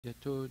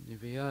yato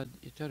nivayad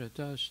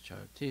itaratas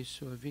charti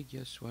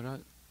svavigya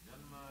swarat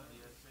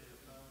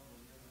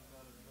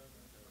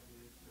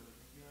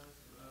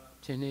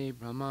tene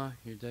brahma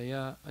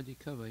hirdaya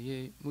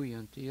adikavaye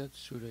muyanti yat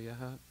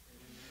surayaha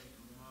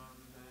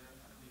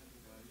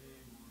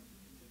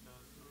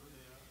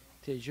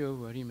tejo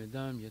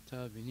varimedam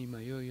yata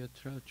vinimayo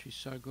yatra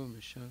trisargo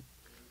misha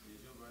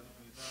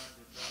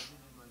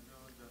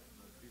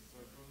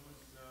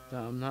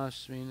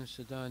Damnasvena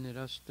sada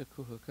nirasta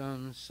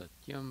kuhakam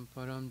satyam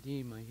param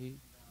dhimahi.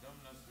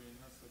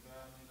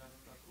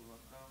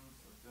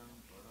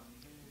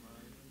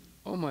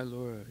 O my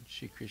Lord,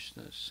 Shri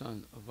Krishna,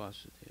 son of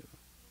Vasudeva,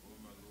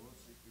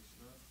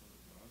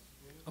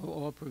 O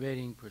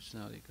all-pervading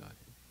personality Godhead,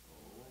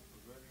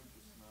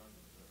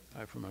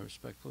 I offer my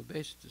respectful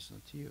obeisances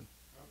unto you.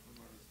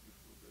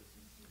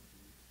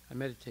 I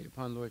meditate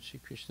upon Lord Shri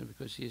Krishna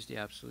because he is the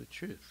absolute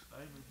truth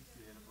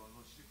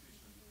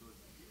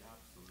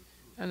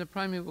and the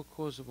primeval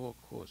cause of all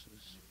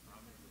causes,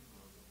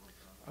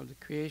 of the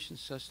creation,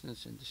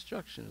 sustenance, and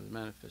destruction of the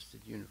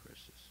manifested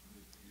universes.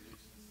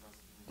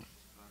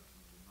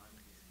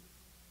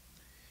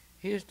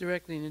 He is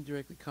directly and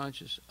indirectly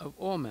conscious of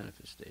all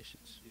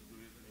manifestations,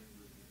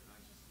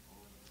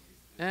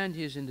 and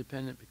he is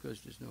independent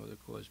because there is no other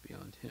cause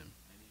beyond him.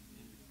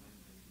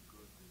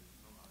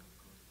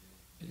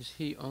 It is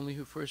he only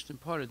who first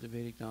imparted the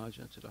Vedic knowledge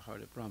unto the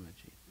heart of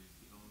Brahmaji,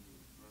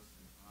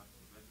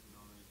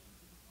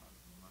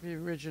 the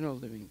original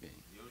living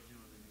being.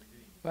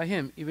 By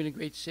him, even the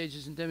great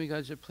sages and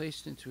demigods are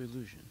placed into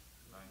illusion,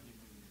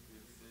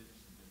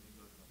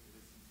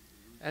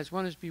 as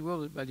one is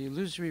bewildered by the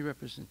illusory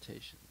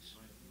representations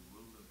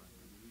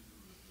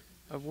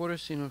of water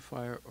seen on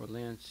fire or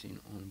land seen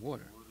on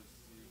water.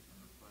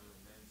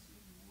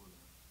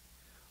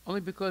 Only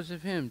because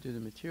of him do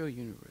the material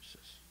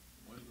universes,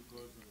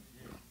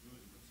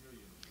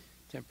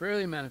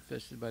 temporarily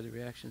manifested by the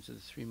reactions of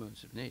the three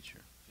modes of nature,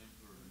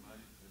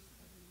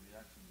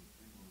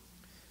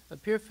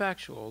 appear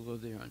factual, although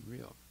they are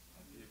unreal.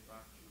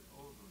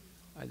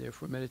 I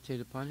therefore meditate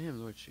upon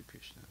him, Lord Shri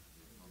Krishna,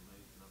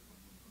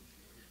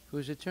 who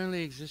is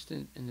eternally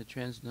existent in the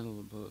transcendental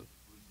abode,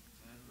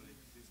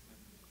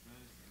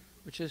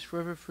 which is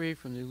forever free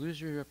from the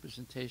illusory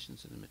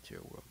representations of the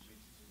material world.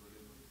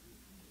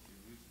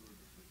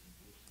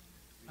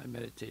 I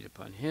meditate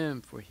upon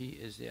him, for he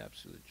is the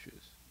absolute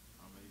truth.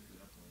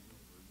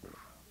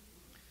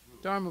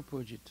 Dharma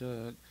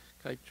pujita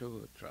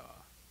kaitravatra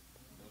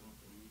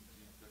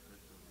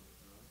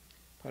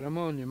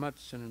paramo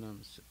nirmatsananam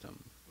satam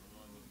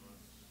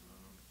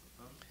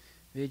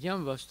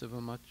vedyam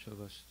vastavam atra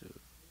vastu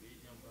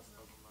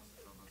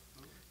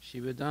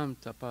shivadam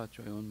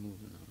tapatrayon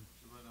muvanam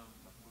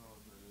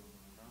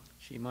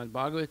Srimad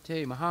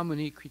Bhagavate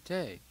Mahamuni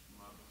Krite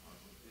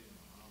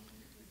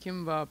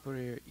Kim va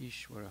parir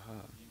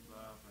Ishwaraha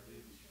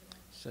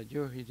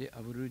Sadyorhide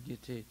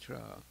Avarudyate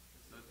Tra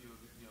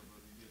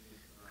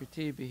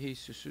Kriti Bihi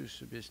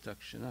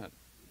Sususubhistakshanat.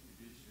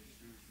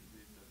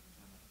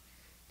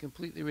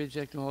 Completely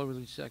rejecting all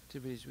religious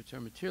activities which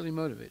are materially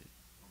motivated.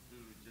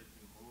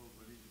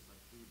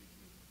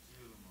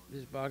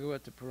 This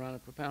Bhagavata Purana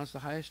propounds the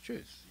highest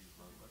truth,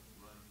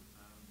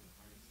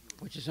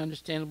 which is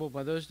understandable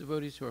by those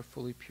devotees who are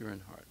fully pure in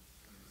heart.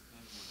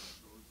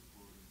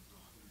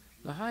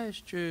 The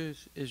highest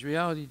truth is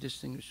reality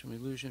distinguished from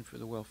illusion for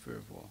the welfare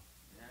of all.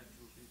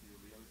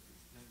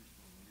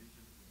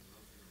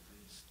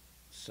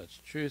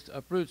 Such truth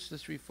uproots the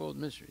threefold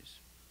miseries.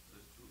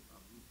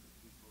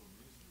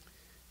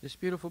 This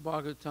beautiful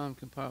Bhagavatam,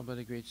 compiled by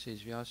the great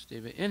sage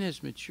Vyasadeva in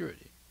his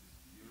maturity,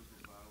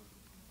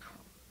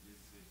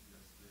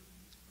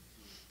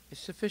 is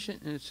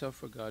sufficient in itself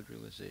for God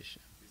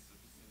realization.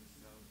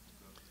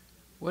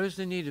 What is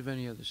the need of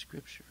any other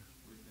scripture?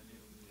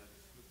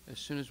 As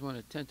soon as one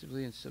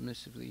attentively and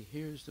submissively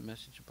hears the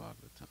message of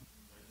Bhagavatam,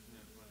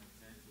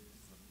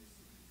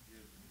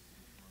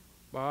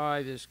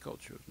 by this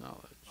culture of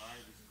knowledge,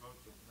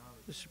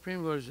 the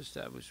Supreme Lord is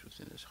established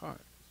within his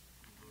heart.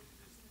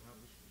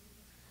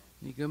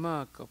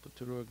 Nigama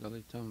kalpatarur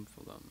galitam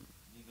phalam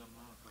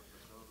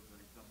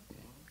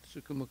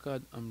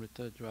Sukhamukad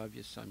amrita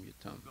dravya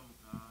samyutam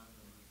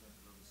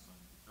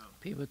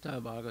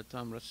Pibata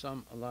bhagatam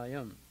rasam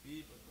alayam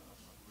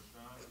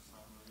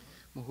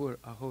Muhur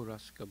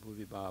ahoraska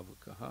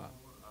bhuvibhavukaha.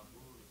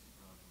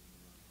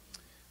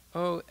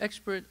 O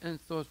expert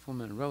and thoughtful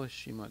men,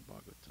 relish Srimad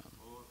Bhagavatam.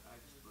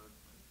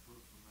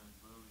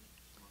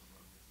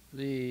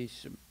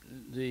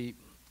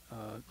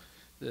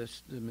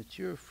 The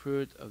mature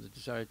fruit of the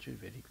desire to read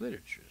Vedic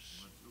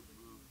literatures.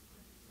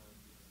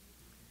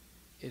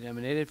 It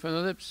emanated from the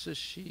lips of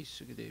Sri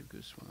Sukadeva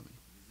Goswami.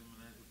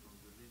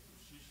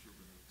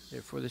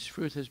 Therefore, this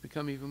fruit has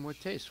become even more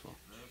tasteful.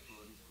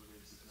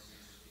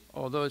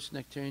 Although its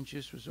nectarian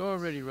juice was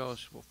already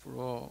relishable for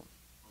all,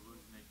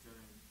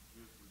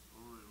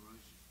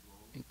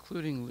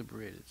 including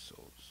liberated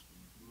souls.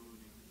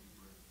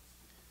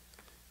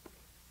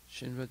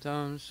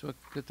 Shinvatam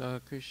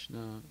Swakata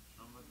Krishna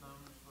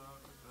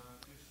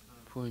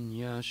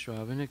Punya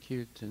Shravana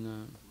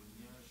Kirtana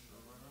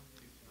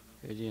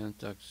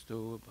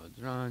Hridyantaksto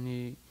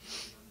Bhadrani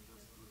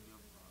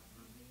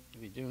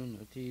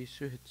Vidunati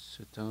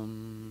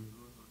Suhitsatam.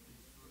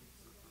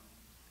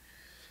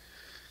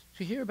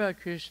 To hear about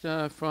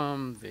Krishna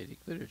from Vedic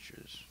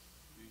literatures,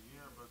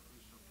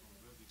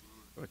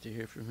 or to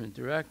hear from him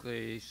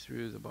directly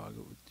through the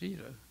Bhagavad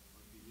Gita,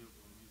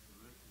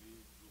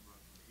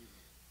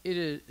 it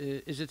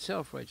is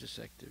itself righteous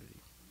activity.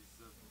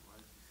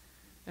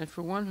 And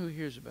for one who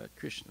hears about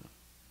Krishna,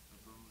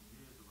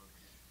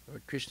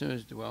 Lord Krishna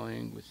is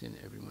dwelling within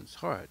everyone's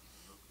heart,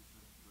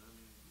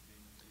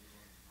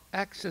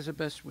 acts as a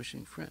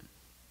best-wishing friend,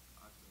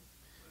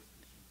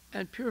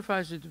 and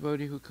purifies the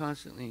devotee who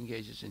constantly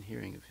engages in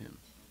hearing of him.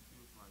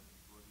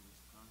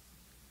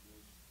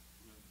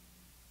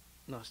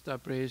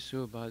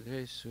 Nastapresu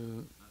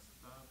bhadresu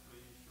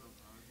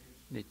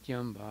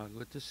nityam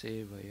bhagavata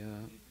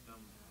sevaya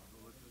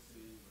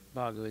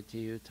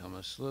bhagavati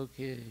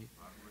utamasloke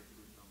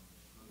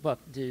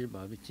bhaktir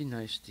bhavati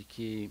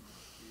naistiki.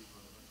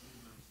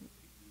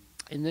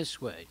 In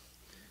this way,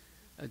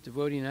 a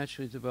devotee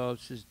naturally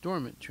develops his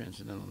dormant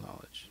transcendental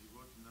knowledge.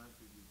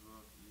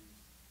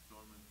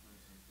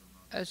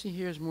 As he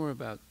hears more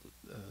about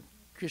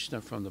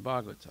Krishna from the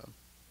Bhagavatam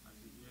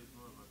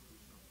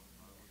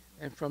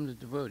and from the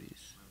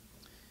devotees,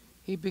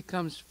 he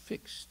becomes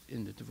fixed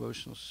in the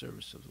devotional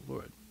service of the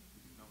Lord.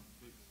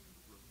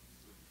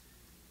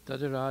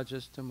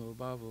 Tadarajastamo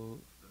bhavo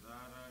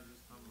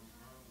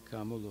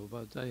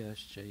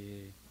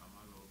kamulobhadayaschaye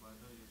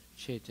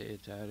cheta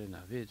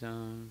etarana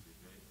vedam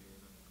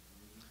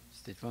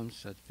stitvam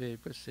sattve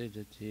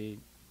prasedati.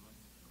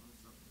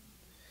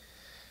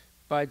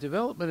 By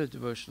development of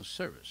devotional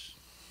service,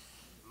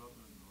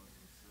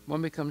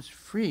 one becomes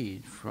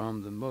freed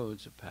from the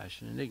modes of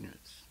passion and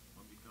ignorance,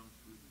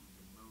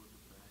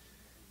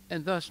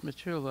 and thus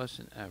material lust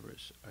and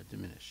avarice are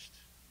diminished.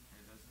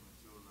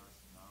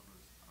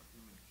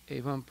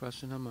 Evam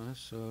prasana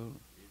manaso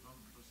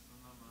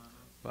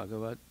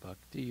bhagavat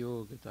bhakti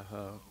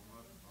yogataha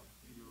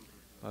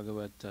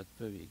bhagavat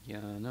tattva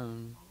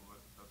vijnanam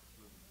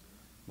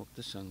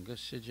mukta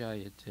sangasya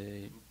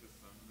jayate.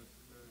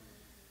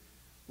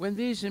 When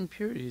these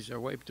impurities are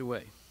wiped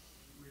away,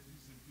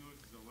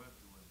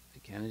 the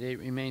candidate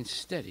remains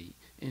steady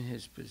in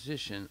his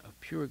position of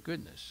pure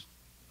goodness,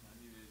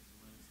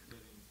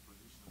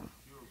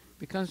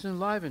 becomes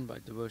enlivened by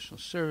devotional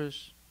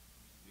service,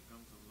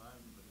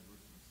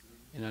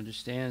 and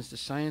understands the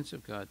science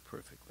of God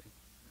perfectly.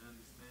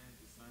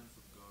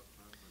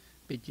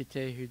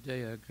 Vidyate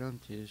hridaya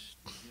grantis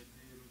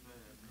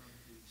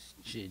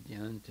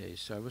chidyante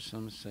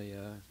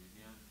sarvasamsaya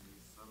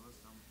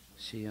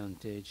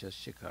siyante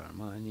jasya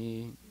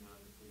karmani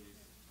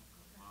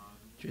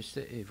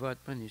trista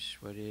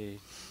evatmanishware.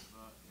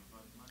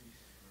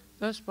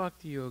 Thus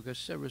Bhakti Yoga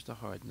severs the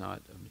hard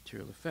knot of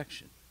material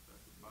affection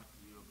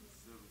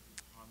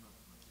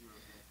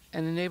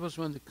and enables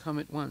one to come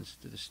at once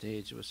to the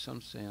stage of a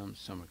samsayam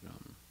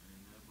samagram.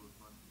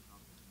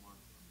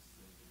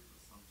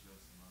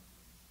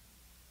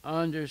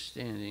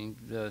 Understanding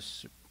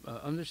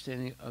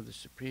of the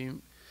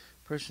Supreme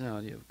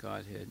Personality of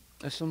Godhead,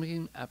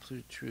 assuming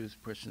absolute truth,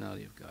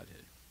 personality of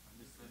Godhead.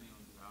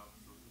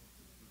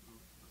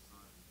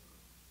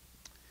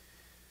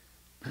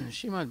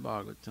 Srimad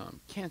Bhagvatam,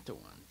 Canto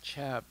 1,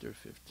 Chapter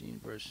 15,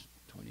 verse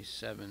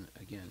 27.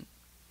 Again,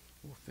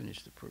 we'll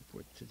finish the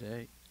purport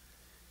today.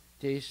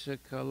 Desa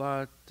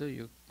kalarta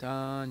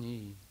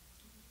yuktani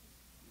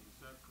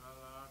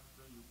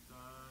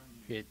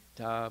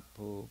Hitta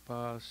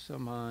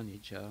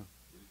pupasamani cha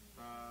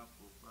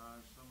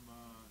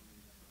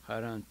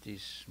Haranti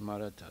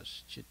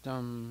smaratas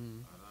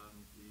chitam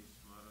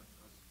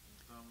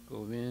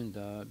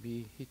Govinda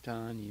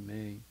bihitani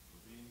me.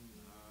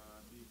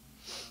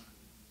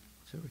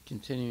 So we're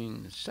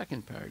continuing the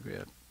second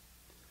paragraph,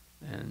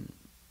 and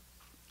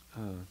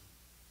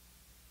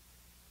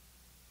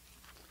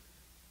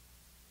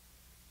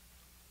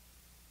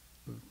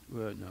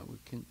we're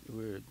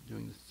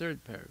doing the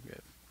third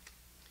paragraph.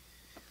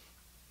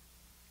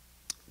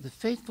 The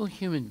faithful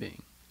human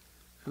being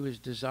who is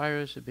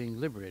desirous of being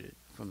liberated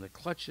from the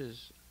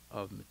clutches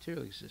of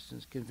material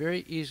existence can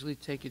very easily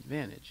take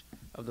advantage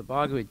of the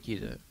Bhagavad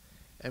Gita,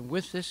 and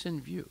with this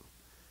in view,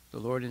 the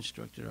Lord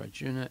instructed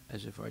Arjuna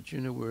as if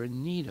Arjuna were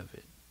in need of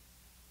it.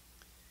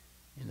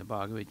 In the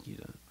Bhagavad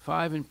Gita,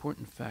 5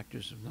 important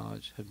factors of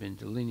knowledge have been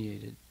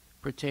delineated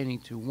pertaining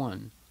to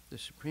 1, the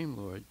Supreme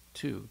Lord,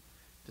 2,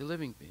 the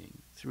living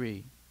being,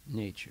 3,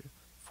 nature,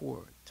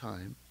 4,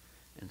 time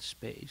and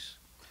space,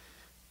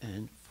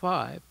 and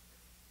 5,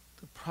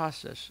 the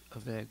process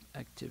of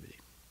activity.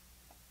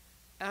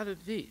 Out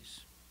of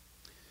these,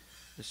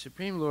 the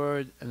Supreme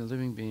Lord and the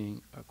living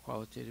being are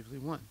qualitatively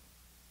one.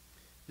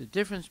 The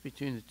difference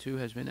between the two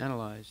has been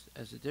analyzed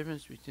as the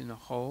difference between the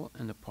whole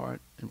and the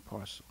part and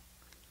parcel.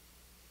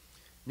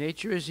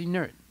 Nature is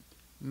inert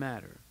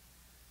matter,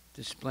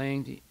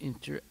 displaying the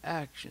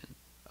interaction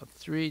of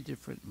 3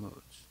 different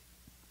modes,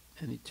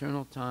 and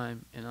eternal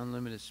time and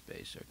unlimited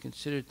space are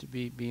considered to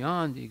be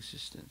beyond the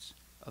existence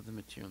of the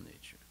material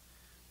nature.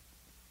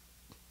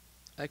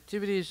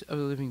 Activities of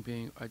the living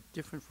being are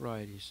different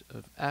varieties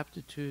of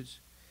aptitudes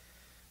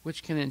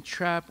which can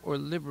entrap or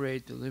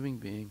liberate the living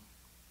being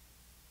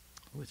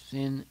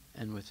within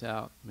and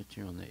without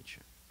material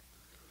nature.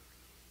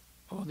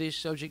 All these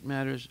subject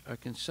matters are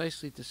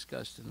concisely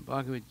discussed in the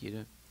Bhagavad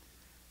Gita,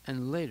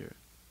 and later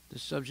the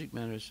subject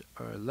matters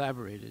are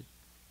elaborated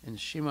in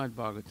Srimad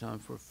Bhagvatam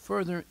for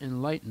further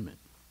enlightenment.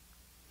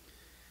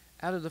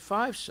 Out of the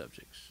 5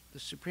 subjects, the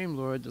Supreme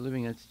Lord, the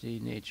living entity,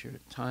 nature,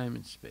 time,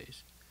 and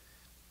space,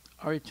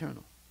 are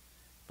eternal,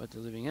 but the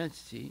living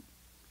entity,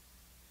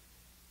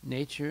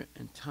 nature,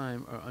 and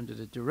time are under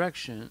the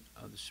direction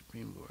of the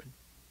Supreme Lord,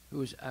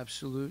 who is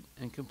absolute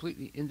and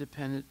completely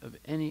independent of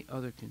any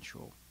other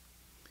control.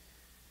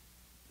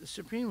 The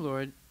Supreme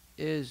Lord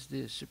is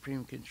the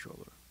supreme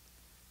controller.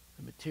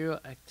 The material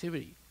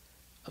activity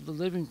of the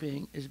living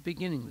being is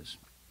beginningless,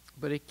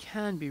 but it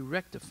can be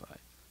rectified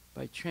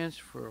by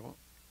transferal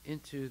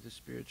into the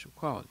spiritual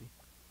quality.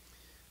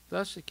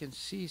 Thus it can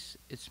cease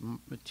its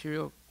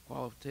material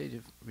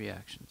qualitative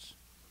reactions.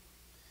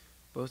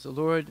 Both the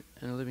Lord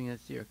and the living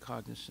entity are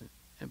cognizant,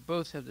 and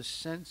both have the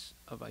sense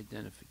of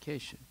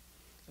identification,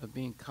 of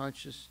being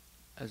conscious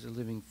as a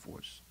living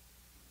force.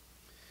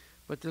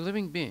 But the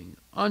living being,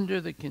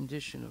 under the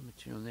condition of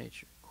material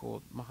nature,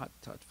 called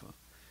Mahatattva,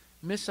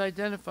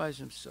 misidentifies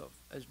himself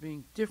as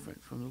being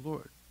different from the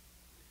Lord.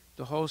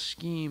 The whole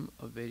scheme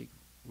of Vedic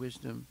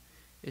wisdom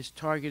is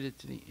targeted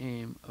to the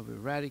aim of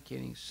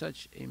eradicating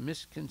such a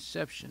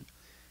misconception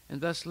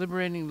and thus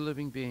liberating the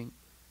living being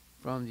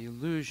from the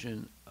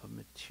illusion of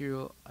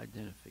material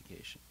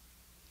identification.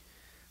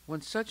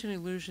 When such an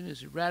illusion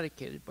is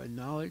eradicated by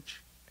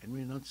knowledge and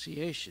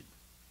renunciation,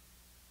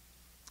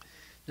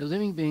 the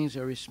living beings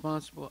are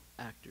responsible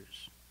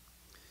actors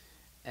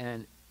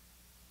and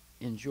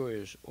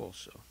enjoyers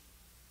also.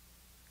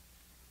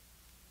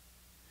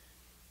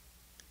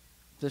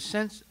 The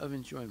sense of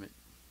enjoyment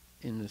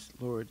in the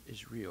Lord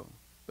is real,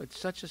 but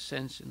such a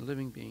sense in the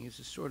living being is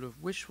a sort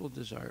of wishful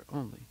desire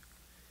only.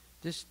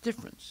 This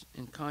difference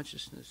in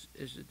consciousness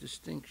is the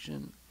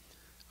distinction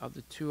of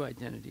the 2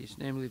 identities,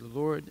 namely the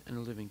Lord and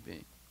the living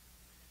being.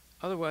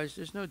 Otherwise,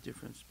 there's no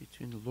difference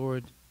between the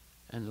Lord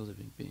and the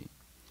living being.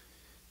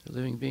 The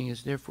living being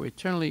is therefore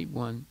eternally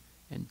one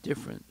and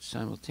different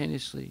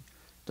simultaneously.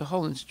 The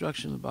whole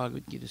instruction of the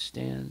Bhagavad Gita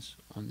stands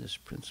on this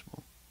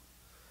principle.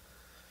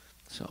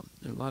 So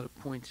there are a lot of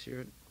points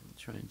here. I'll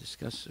try and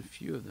discuss a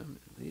few of them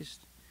at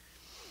least.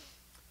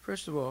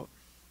 First of all,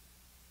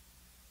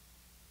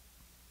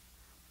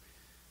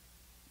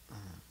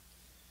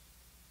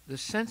 the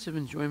sense of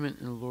enjoyment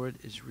in the Lord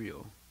is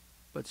real,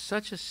 but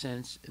such a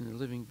sense in the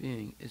living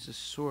being is a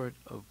sort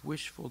of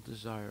wishful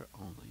desire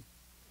only.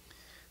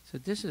 So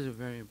this is a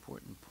very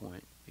important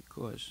point,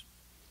 because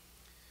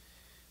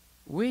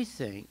we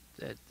think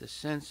that the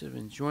sense of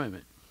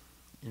enjoyment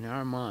in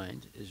our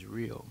mind is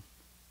real,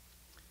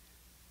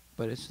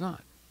 but it's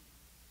not,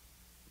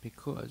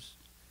 because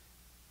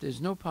there's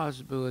no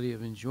possibility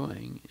of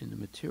enjoying in the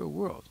material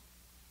world.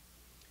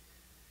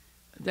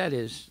 That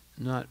is,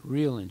 not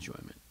real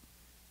enjoyment.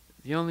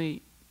 The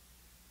only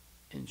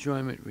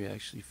enjoyment we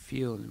actually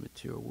feel in the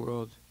material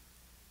world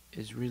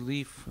is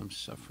relief from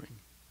suffering.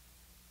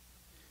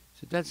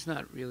 So that's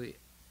not really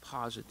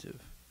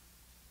positive.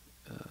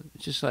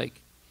 It's just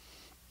like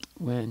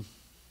when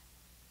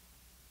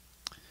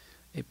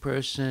a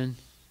person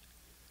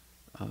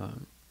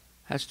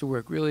has to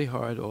work really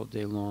hard all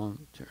day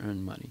long to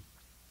earn money.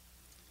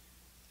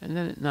 And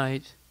then at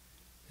night,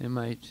 they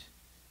might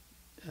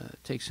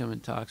take some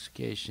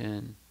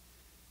intoxication,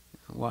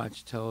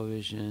 watch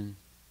television,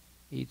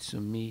 eat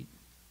some meat,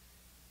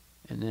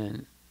 and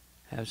then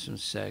have some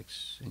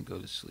sex and go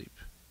to sleep.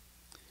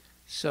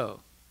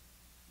 So,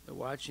 the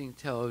watching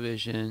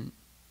television,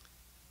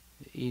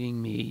 the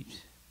eating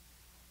meat,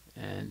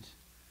 and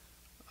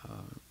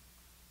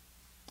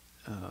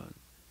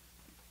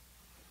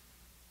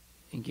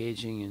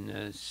engaging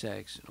in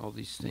sex and all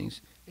these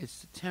things, it's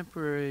the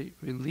temporary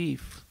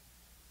relief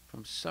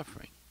from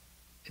suffering.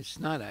 It's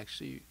not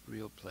actually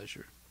real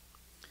pleasure.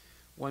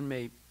 One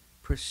may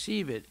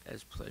perceive it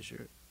as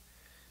pleasure,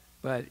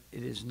 but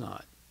it is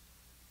not.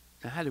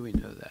 Now, how do we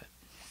know that?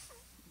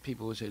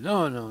 People will say,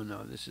 no,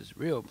 this is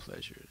real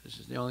pleasure. This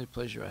is the only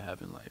pleasure I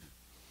have in life.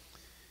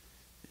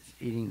 It's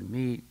eating the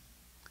meat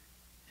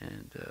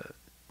and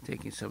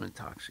taking some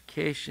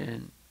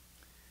intoxication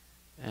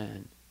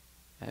and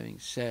having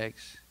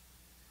sex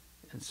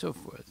and so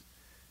forth.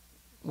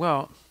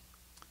 Well,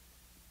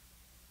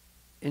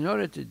 in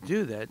order to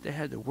do that, they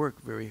had to work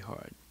very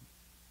hard.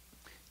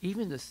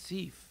 Even the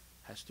thief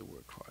has to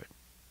work hard,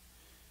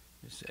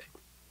 you say.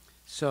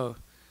 So,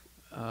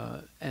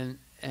 and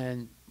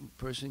a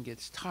person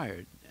gets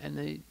tired, and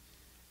they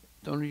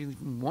don't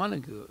even want to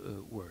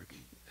go work.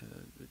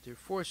 But they're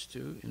forced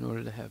to in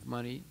order to have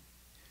money,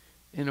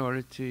 in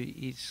order to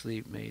eat,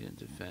 sleep, mate, and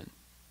defend.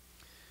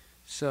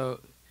 So,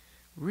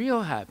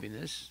 real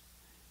happiness,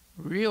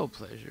 real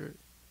pleasure,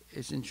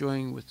 is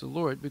enjoying with the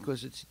Lord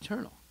because it's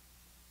eternal.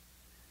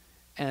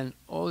 And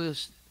all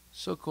this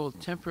so-called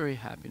temporary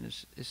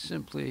happiness is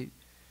simply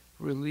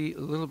a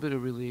little bit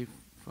of relief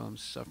from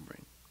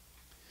suffering.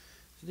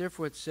 So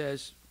therefore it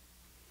says,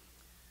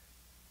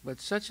 but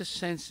such a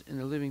sense in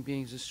the living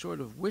being is a sort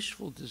of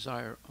wishful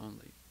desire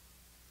only.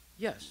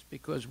 Yes,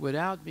 because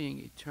without being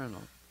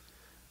eternal,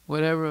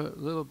 whatever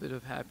little bit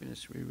of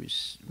happiness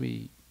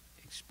we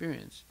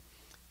experience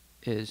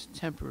is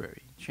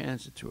temporary,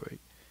 transitory,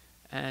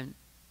 and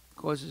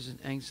causes an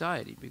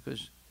anxiety,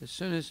 because as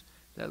soon as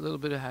that little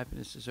bit of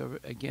happiness is over,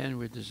 again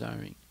we're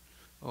desiring,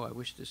 oh, I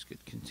wish this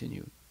could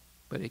continue,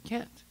 but it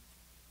can't.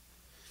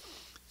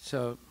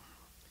 So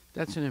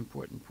that's an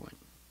important point.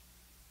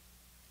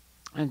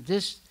 And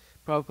this,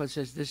 Prabhupada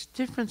says, this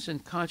difference in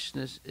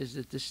consciousness is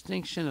the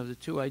distinction of the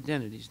two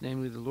identities,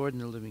 namely the Lord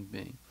and the living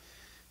being.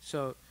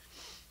 So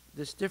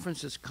this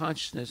difference is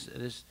consciousness.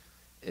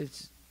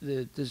 It's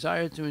the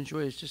desire to enjoy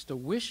is just a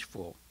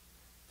wishful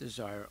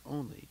desire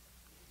only,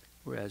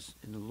 whereas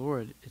in the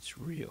Lord it's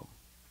real.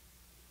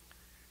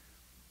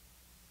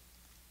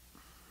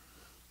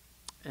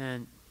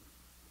 And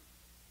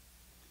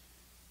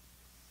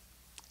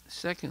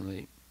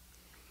secondly,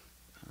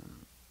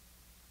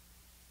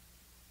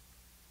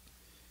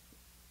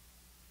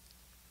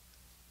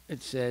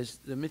 it says,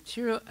 the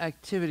material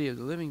activity of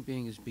the living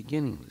being is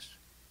beginningless,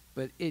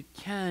 but it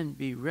can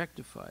be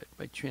rectified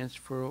by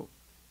transferal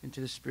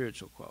into the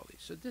spiritual quality.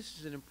 So this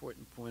is an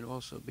important point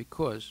also,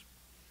 because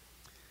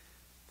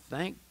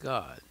thank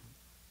God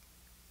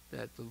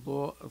that the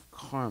law of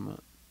karma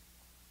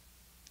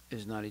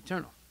is not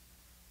eternal.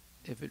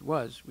 If it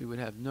was, we would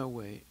have no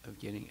way of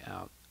getting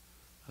out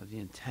of the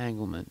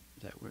entanglement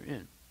that we're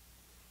in.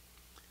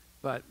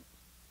 But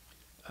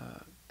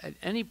at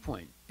any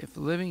point, if the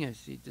living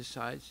entity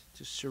decides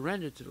to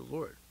surrender to the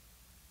Lord,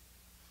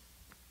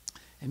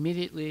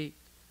 immediately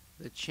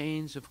the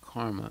chains of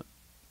karma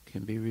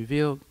can be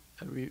relieved,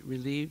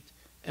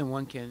 and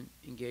one can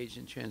engage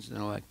in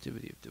transcendental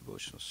activity of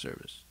devotional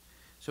service.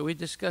 So we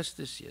discussed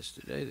this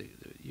yesterday.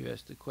 You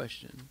asked the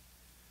question.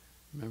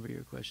 Remember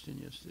your question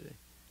yesterday?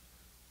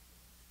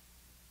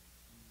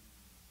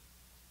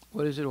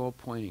 What is it all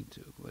pointing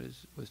to?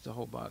 What's the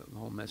whole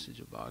message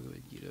of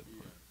Bhagavad Gita?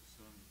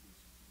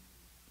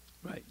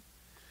 Right.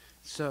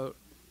 So.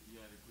 Yeah,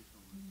 the question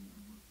was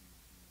about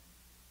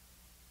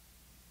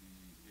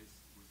the S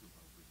was the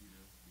Bhagavad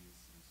Gita, the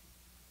S is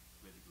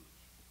Vedic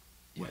literature.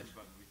 Yes.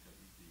 Bhagavad Gita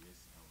is the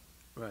S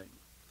Right.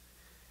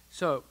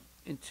 So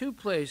in two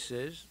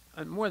places,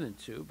 more than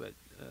two, but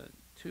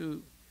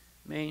two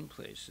main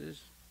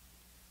places,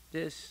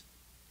 this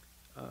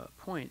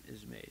point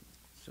is made.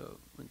 So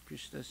when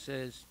Krishna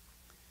says,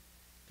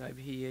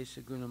 Taibhiye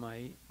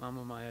sagunamai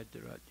mamamaya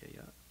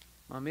dharatyaya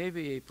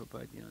mamevaye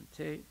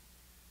prapadyante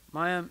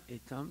mayam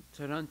etam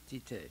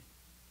tarantite.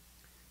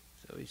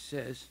 So he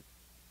says,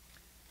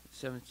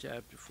 7th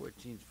chapter,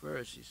 14th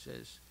verse, he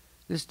says,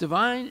 this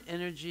divine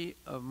energy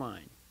of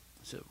mine.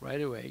 So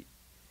right away,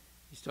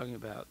 he's talking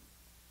about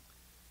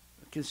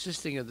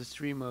consisting of the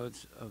three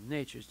modes of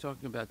nature. He's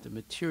talking about the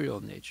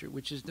material nature,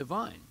 which is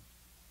divine.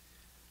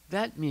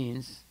 That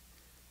means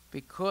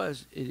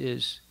because it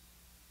is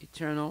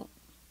eternal,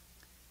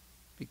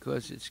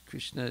 because it's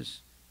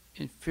Krishna's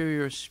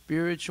inferior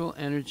spiritual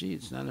energy,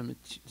 it's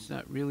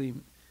not really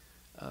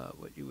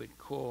what you would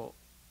call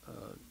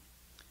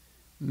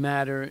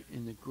matter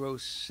in the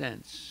gross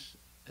sense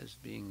as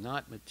being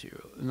not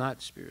material,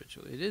 not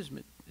spiritual. It is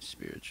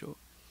spiritual.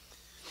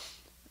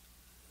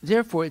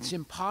 Therefore, it's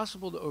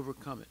impossible to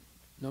overcome it,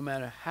 no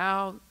matter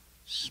how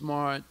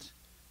smart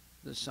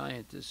the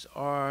scientists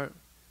are,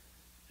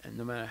 and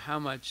no matter how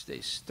much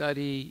they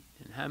study,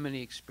 and how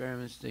many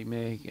experiments they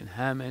make, and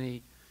how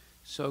many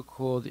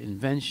so-called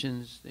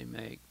inventions they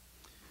make,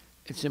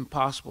 it's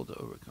impossible to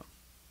overcome.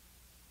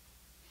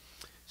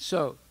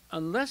 So,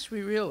 unless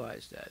we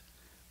realize that,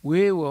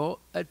 we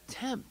will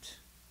attempt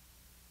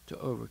to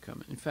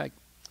overcome it. In fact,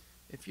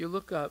 if you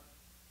look up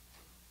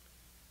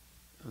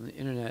on the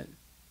internet,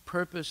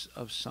 purpose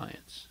of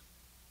science,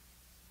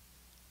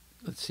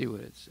 let's see what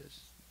it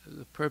says.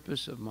 The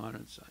purpose of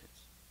modern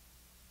science.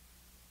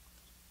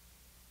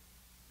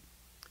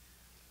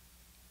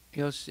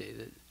 You'll see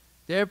that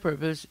their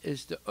purpose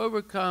is to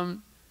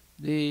overcome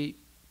the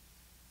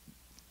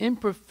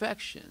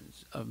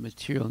imperfections of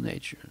material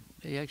nature.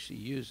 They actually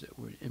use that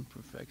word,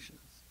 imperfections,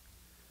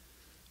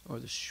 or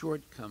the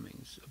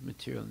shortcomings of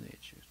material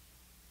nature.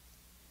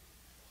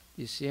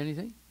 Do you see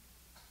anything?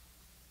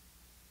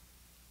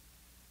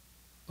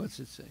 What's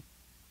it say?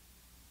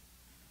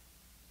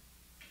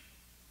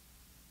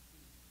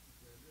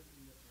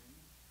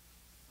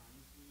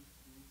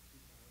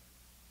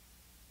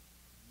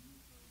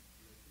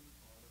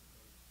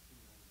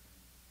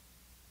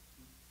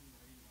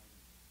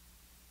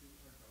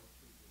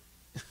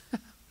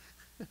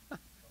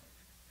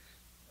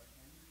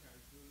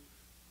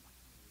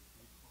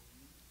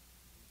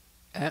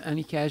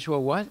 Any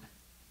casual what?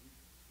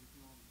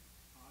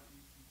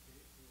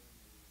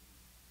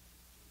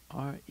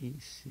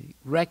 R-E-C.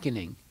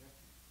 Reckoning.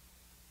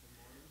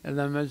 In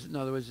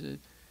other words,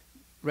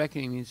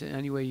 reckoning means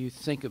any way you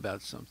think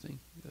about something.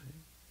 Go ahead.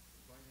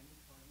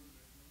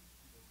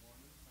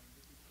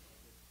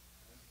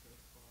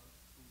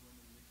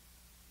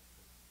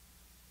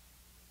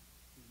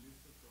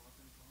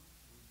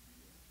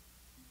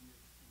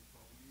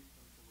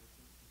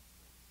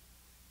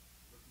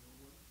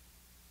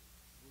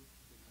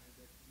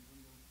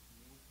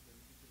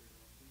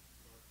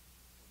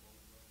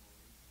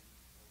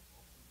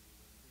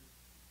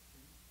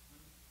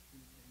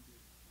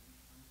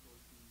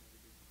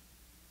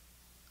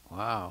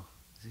 Wow.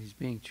 He's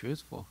being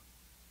truthful.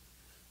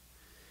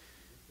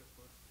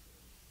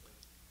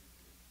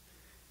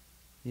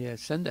 Yeah,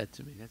 send that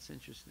to me. That's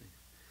interesting.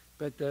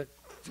 But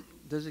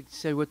does it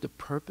say what the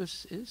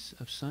purpose is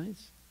of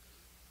science?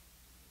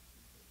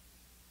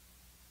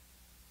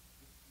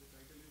 The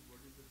title is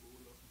What is the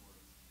Goal of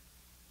Modern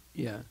Science?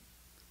 Yeah.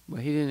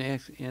 Well, he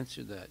didn't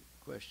answer that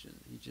question.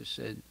 He just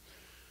said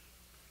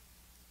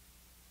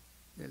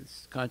that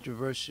it's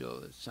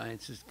controversial, that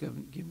science is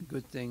giving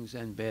good things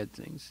and bad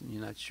things, and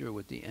you're not sure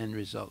what the end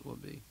result will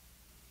be.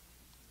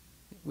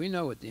 We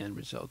know what the end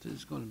result is.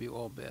 It's going to be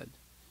all bad.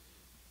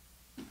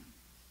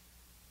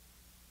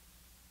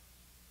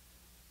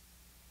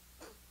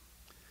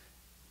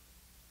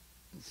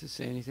 Does it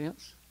say anything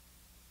else?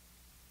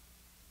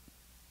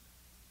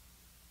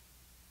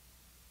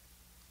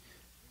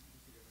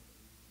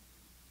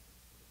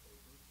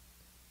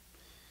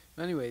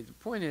 Anyway, the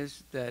point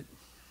is that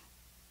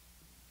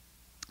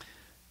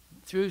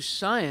through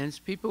science,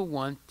 people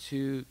want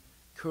to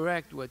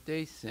correct what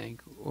they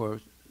think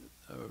or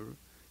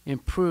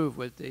improve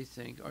what they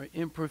think are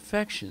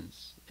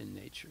imperfections in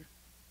nature.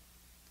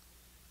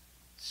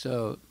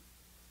 So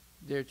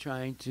they're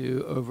trying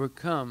to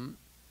overcome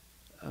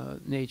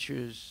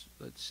nature's,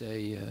 let's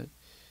say,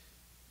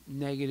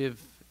 negative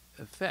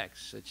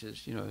effects, such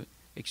as,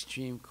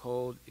 extreme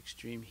cold,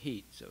 extreme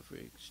heat. So for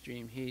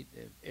extreme heat,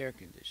 they have air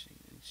conditioning.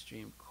 In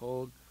extreme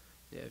cold,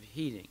 they have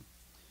heating.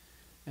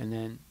 And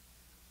then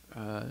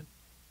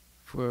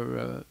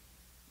for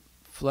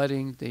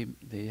flooding,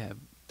 they have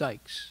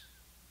dikes.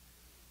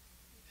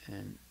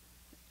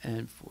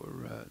 And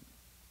for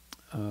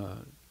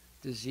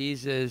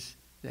diseases,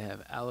 they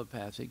have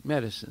allopathic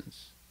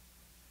medicines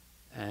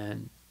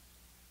and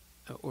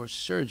or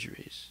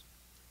surgeries.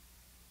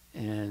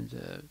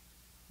 And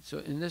so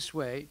in this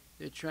way,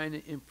 they're trying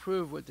to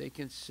improve what they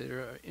consider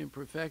are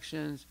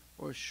imperfections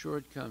or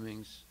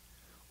shortcomings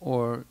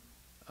or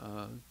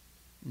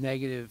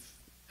negative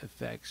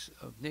effects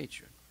of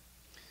nature.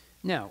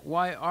 Now,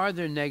 why are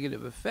there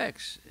negative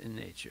effects in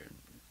nature?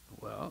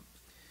 Well,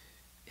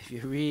 if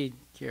you read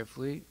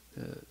carefully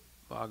the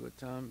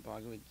Bhagvatam,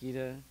 Bhagavad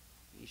Gita,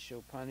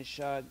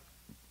 Ishopanishad,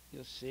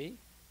 you'll see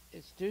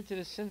it's due to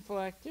the sinful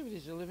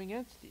activities of living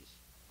entities.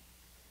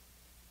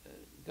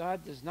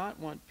 God does not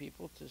want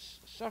people to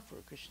suffer.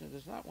 Krishna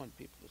does not want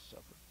people to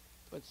suffer.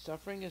 But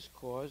suffering is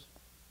caused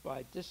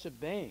by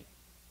disobeying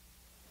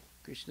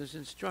Krishna's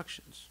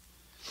instructions.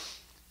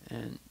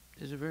 And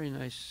there's a very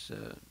nice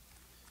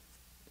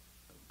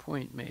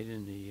point made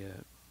in the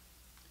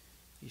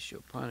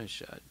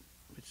Ishopanishad,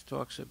 which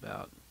talks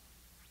about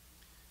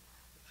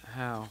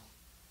how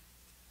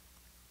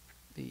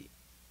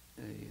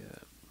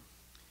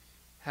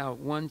how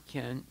one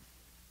can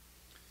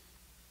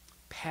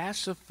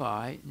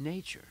pacify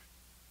nature.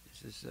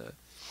 This is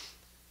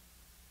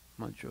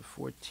mantra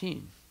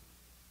 14,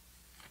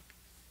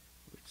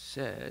 which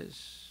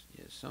says,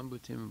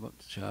 Sambhutim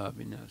Bhakcha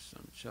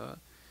Vinasam Cha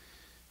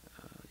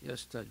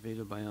Yastad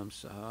Vedabhayam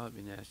Saha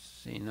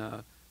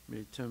Vinasena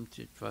Mritam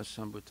Titva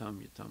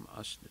Sambhutam Yatam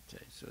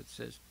Asnate. So it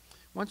says,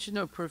 once you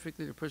know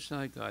perfectly the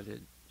personality of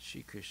Godhead,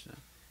 Shri Krishna,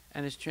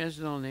 and his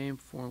transcendental name,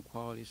 form,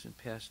 qualities, and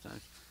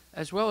pastimes,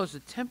 as well as the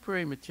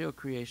temporary material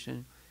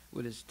creation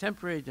with its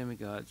temporary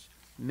demigods,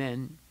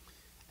 men,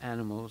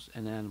 animals,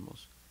 and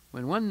animals.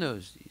 When one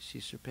knows these, he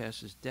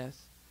surpasses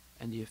death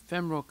and the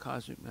ephemeral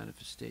cosmic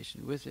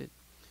manifestation with it,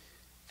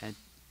 and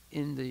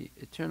in the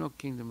eternal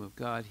kingdom of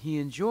God, he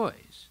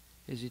enjoys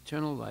his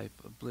eternal life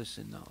of bliss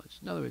and knowledge.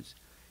 In other words,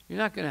 you're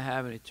not going to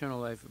have an eternal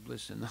life of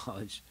bliss and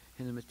knowledge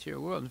in the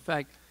material world. In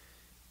fact,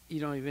 you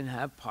don't even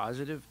have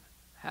positive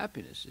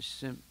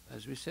happiness.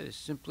 As we said, it's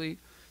simply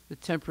the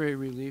temporary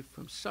relief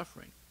from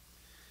suffering.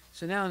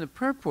 So now in the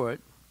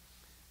purport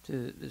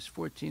to this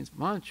 14th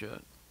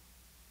mantra,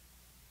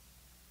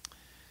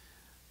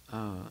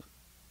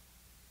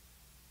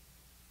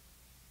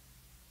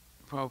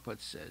 Prabhupada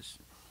says,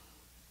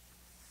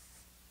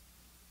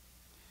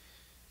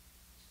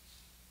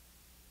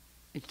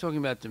 he's talking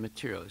about the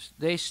materialists.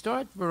 They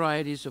start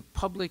varieties of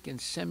public and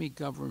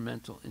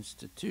semi-governmental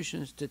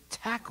institutions to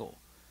tackle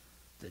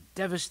the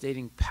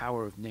devastating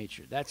power of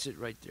nature. That's it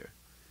right there.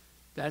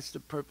 That's the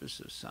purpose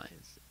of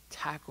science.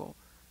 Tackle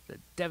the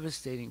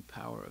devastating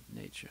power of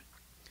nature.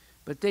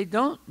 But they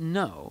don't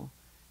know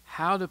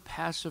how to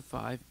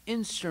pacify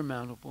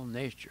insurmountable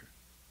nature.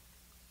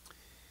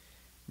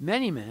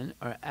 Many men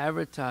are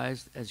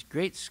advertised as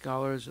great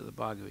scholars of the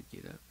Bhagavad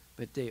Gita,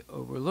 but they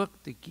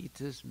overlook the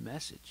Gita's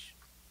message,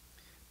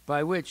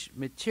 by which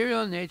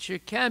material nature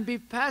can be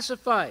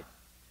pacified.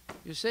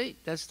 You see,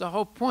 that's the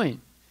whole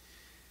point.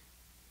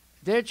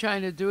 They're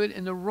trying to do it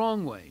in the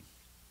wrong way.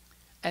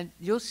 And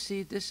you'll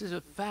see this is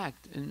a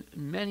fact in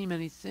many,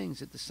 many things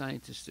that the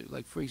scientists do.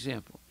 Like, for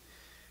example,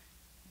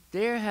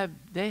 they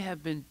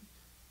have been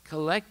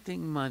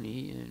collecting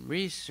money and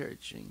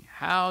researching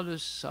how to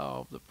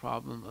solve the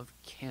problem of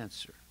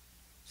cancer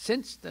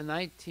since the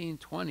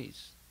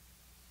 1920s.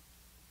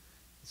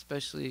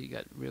 Especially, it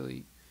got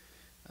really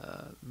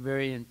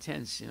very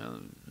intense, in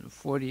the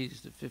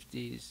 40s, the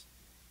 50s,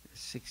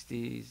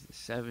 60s,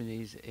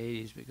 70s,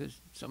 80s, because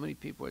so many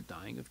people are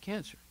dying of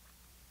cancer.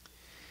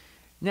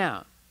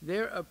 Now,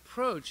 their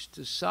approach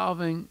to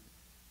solving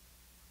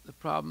the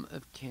problem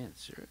of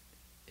cancer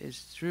is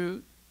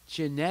through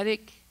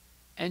genetic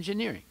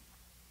engineering.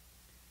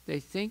 They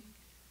think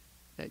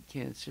that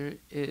cancer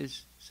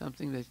is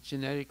something that's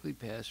genetically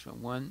passed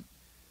from one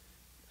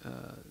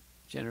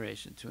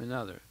generation to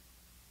another.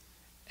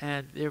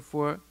 And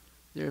therefore,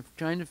 they're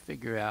trying to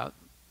figure out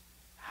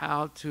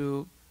how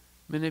to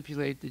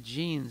manipulate the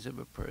genes of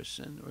a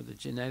person or the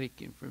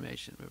genetic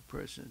information of a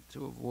person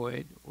to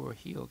avoid or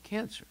heal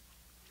cancer.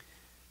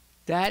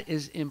 That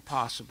is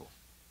impossible.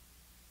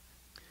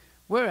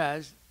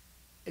 Whereas,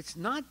 it's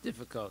not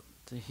difficult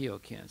to heal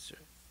cancer.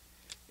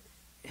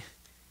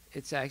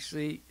 It's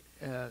actually,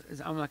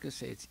 I'm not going to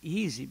say it's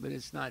easy, but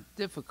it's not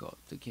difficult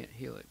to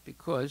heal it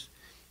because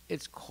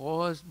it's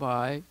caused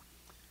by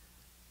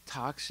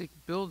toxic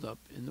buildup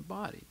in the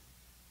body,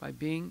 by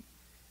being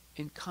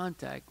in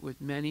contact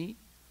with many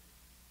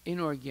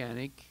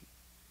inorganic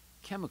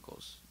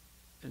chemicals,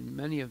 and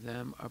many of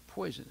them are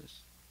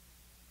poisonous.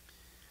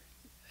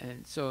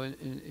 And so,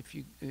 if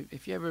you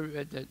ever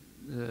read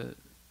the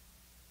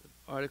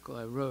article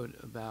I wrote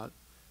about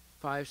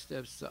 5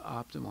 steps to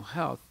optimal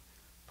health,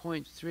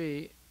 point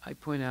 3, I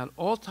point out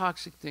all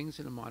toxic things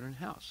in a modern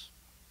house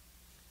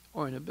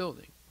or in a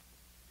building,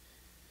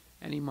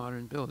 any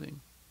modern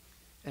building.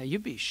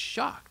 You'd be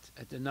shocked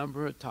at the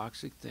number of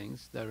toxic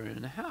things that are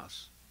in a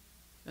house,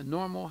 a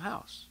normal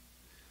house.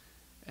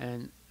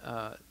 And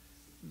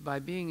by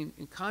being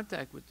in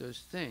contact with those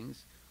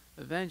things,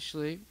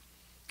 eventually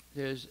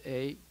there's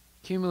a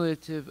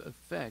cumulative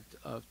effect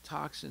of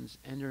toxins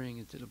entering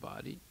into the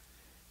body,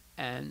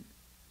 and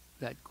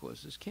that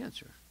causes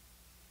cancer.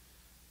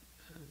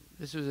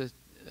 This was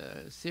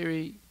a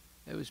theory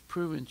that was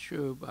proven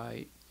true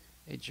by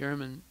a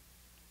German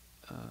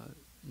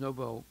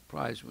Nobel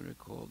Prize winner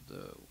called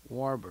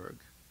Warburg,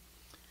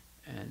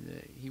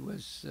 and he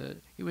was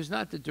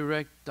not the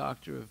direct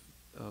doctor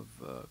of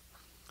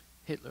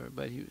Hitler,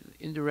 but he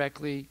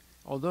indirectly,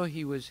 although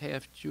he was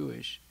half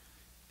Jewish,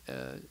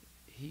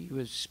 he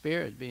was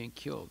spared being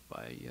killed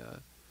by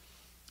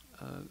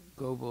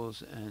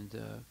Goebbels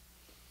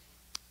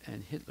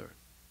and Hitler,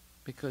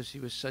 because he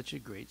was such a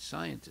great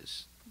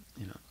scientist,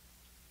 you know.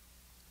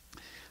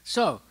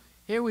 So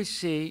here we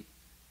see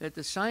that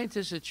the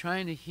scientists are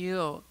trying to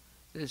heal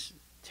this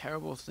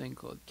terrible thing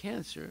called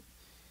cancer,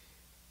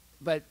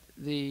 but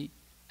the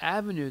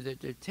avenue that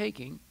they're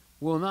taking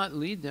will not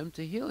lead them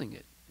to healing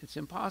it. It's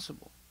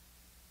impossible.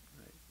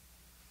 Right?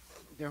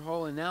 Their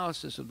whole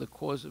analysis of the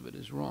cause of it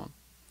is wrong.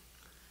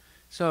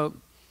 So,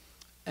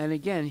 and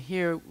again,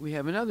 here we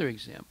have another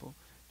example.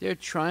 They're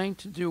trying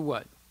to do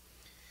what?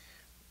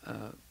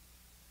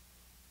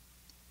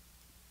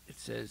 It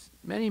says,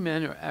 many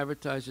men are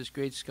advertised as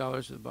great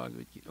scholars of the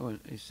Bhagavad Gita. Oh,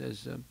 it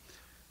says,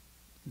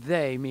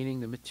 they, meaning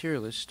the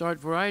materialists, start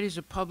varieties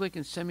of public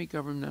and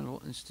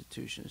semi-governmental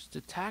institutions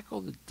to tackle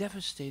the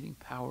devastating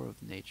power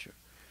of nature.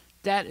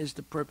 That is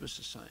the purpose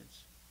of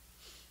science.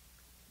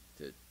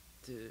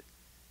 To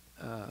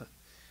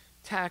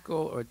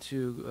tackle or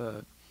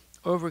to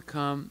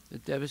overcome the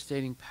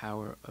devastating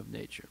power of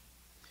nature.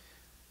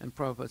 And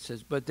Prabhupada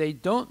says, but they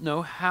don't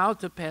know how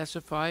to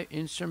pacify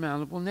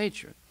insurmountable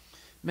nature.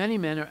 Many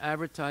men are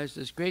advertised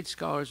as great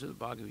scholars of the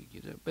Bhagavad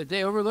Gita, but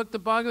they overlook the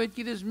Bhagavad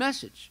Gita's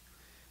message,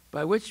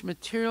 by which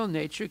material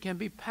nature can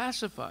be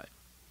pacified.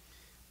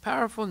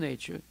 Powerful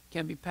nature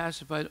can be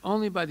pacified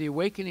only by the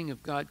awakening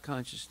of God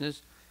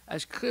consciousness,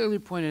 as clearly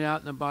pointed out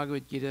in the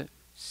Bhagavad Gita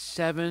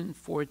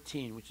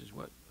 7:14, which is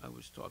what I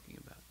was talking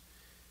about.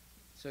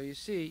 So you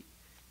see,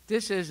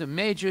 this is a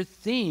major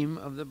theme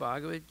of the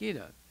Bhagavad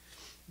Gita.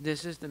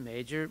 This is the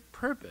major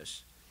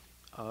purpose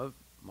of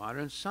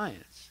modern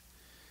science.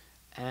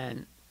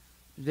 And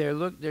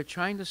they're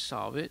trying to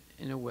solve it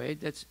in a way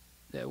that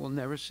will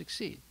never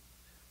succeed.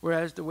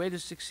 Whereas the way to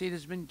succeed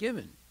has been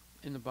given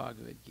in the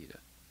Bhagavad Gita.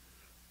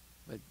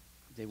 But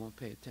they won't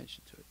pay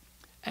attention to it.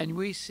 And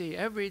we see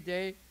every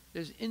day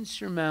there's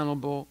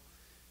insurmountable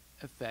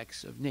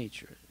effects of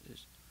nature.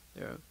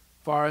 There are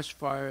forest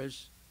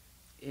fires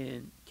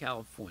in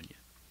California.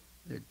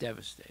 They're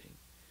devastating.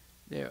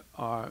 There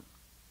are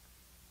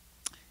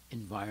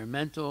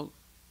environmental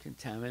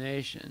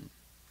contamination,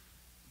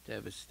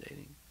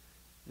 devastating.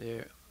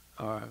 There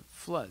are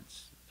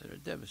floods that are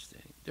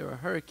devastating. There are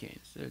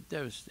hurricanes that are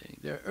devastating.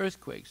 There are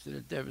earthquakes that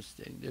are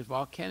devastating. There's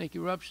volcanic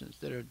eruptions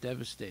that are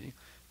devastating.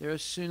 There are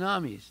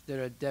tsunamis that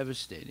are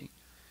devastating,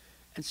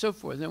 and so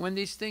forth. And when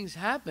these things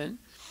happen,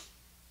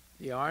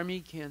 the army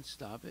can't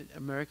stop it.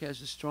 America has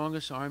the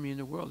strongest army in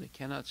the world. They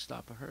cannot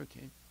stop a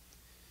hurricane.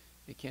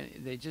 They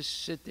can't. They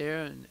just sit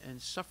there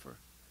and suffer,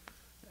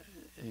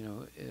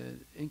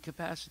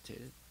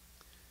 incapacitated.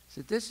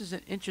 So this is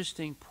an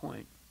interesting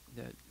point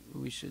that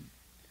we should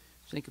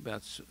think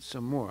about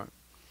some more.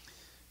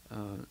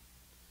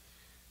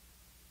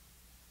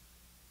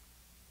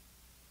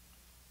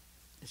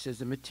 It says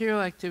the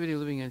material activity of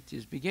living entity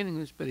is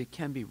beginningless, but it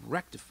can be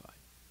rectified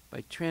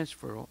by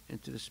transferal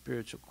into the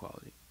spiritual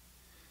quality.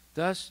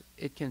 Thus,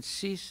 it can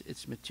cease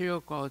its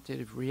material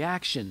qualitative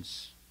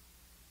reactions.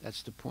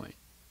 That's the point.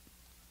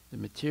 The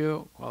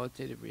material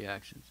qualitative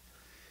reactions.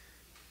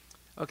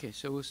 Okay,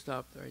 so we'll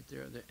stop right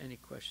there. Are there any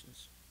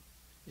questions?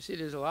 You see,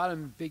 there's a lot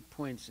of big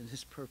points in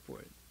this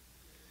purport.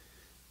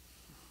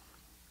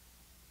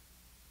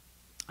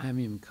 I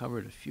haven't even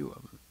covered a few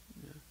of them.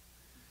 Yeah.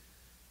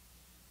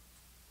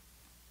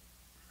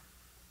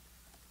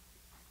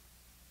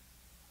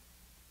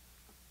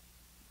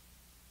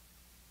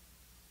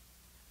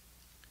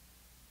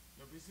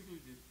 Now, basically,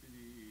 the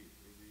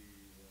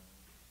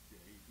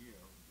idea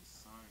of the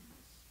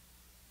science,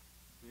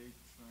 they're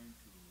trying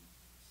to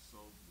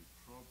solve the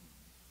problems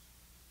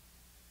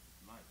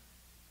of life.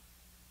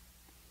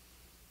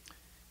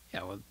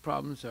 Yeah, well, the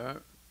problems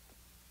are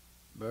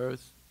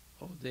birth,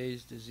 old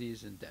age,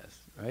 disease, and death,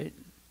 right?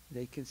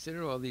 They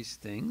consider all these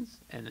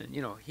things, and then,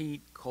 you know,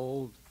 heat,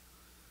 cold,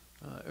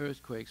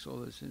 earthquakes, all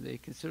this, and they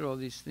consider all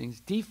these things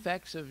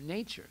defects of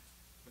nature.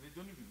 But they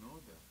don't even know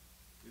that.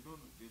 They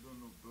don't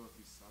know birth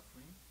is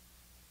suffering.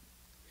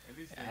 At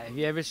least they Have know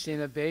you that. ever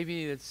seen a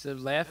baby that's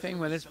laughing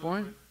when it's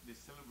born? They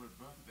celebrate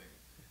birthday.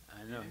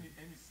 I know.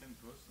 Any sane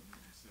person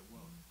would say,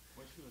 well,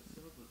 why should I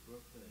celebrate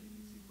birthday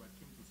if I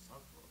came to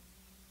suffer?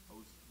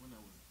 When I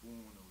was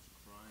born, I was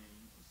crying,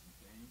 I was in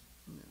pain.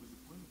 Yeah. What's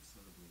the point of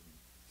celebrating?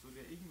 So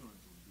they're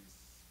ignorant of these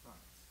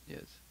facts.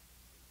 Yes.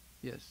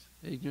 Yes.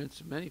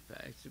 Ignorance of many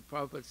facts. The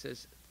Prabhupada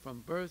says,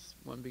 from birth,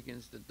 one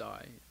begins to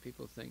die.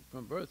 People think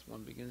from birth,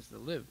 one begins to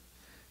live.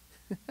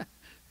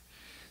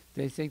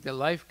 They think that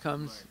life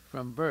comes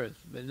from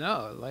birth. But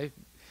no, life,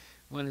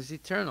 one is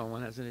eternal.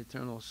 One has an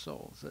eternal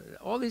soul. So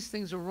all these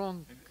things are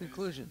wrong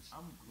conclusions.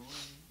 I'm growing,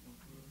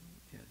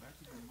 Yeah. back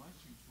to the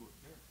marching toward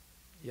death.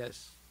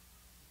 Yes.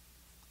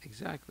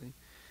 Exactly.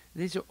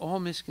 These are all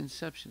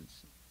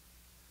misconceptions.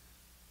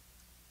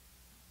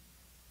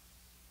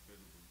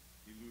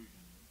 Illusion.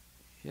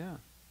 Yeah.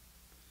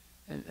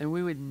 And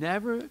we would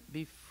never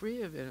be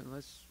free of it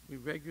unless we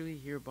regularly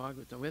hear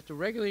Bhagavatam. We have to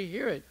regularly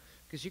hear it,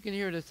 because you can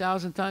hear it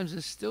 1,000 times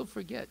and still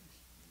forget.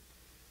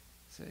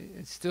 So,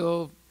 and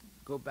still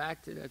go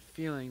back to that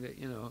feeling that,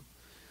 you know,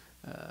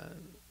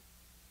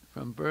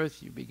 from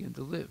birth you begin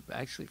to live.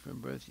 Actually, from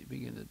birth you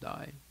begin to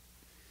die.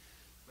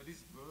 But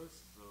these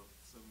verses of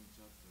 7th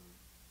chapter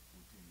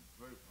 14,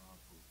 very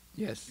powerful.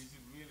 Yes. This is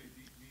really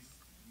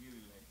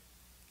like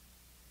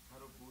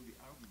cut off all the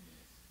arguments.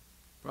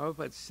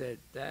 Prabhupada said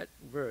that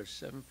verse,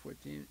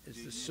 714,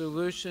 is the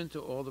solution to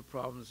all the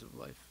problems of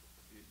life.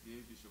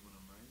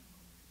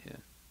 Yeah.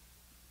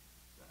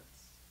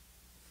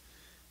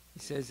 He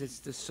says it's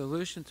the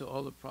solution to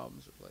all the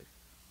problems of life.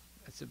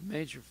 That's a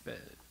major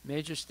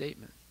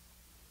statement.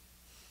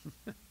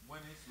 One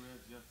is where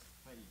just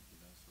faith,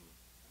 that's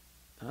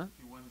all. Huh?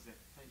 If one is at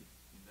faith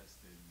in that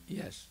statement.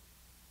 Yes.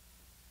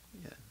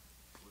 Yeah.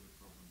 For the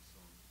problem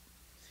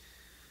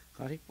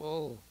solved.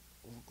 Haripol.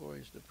 All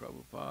glories to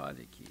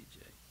Prabhupada ki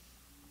jai.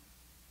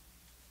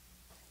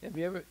 Have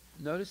you ever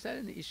noticed that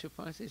in the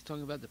Ishopanishad? He's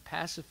talking about the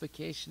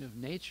pacification of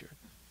nature.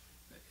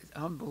 It's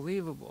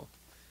unbelievable.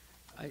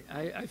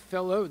 I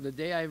fell out the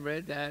day I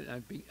read that.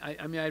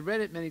 I mean, I read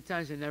it many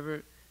times. It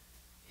never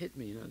hit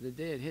me. You know, the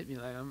day it hit me,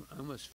 like I almost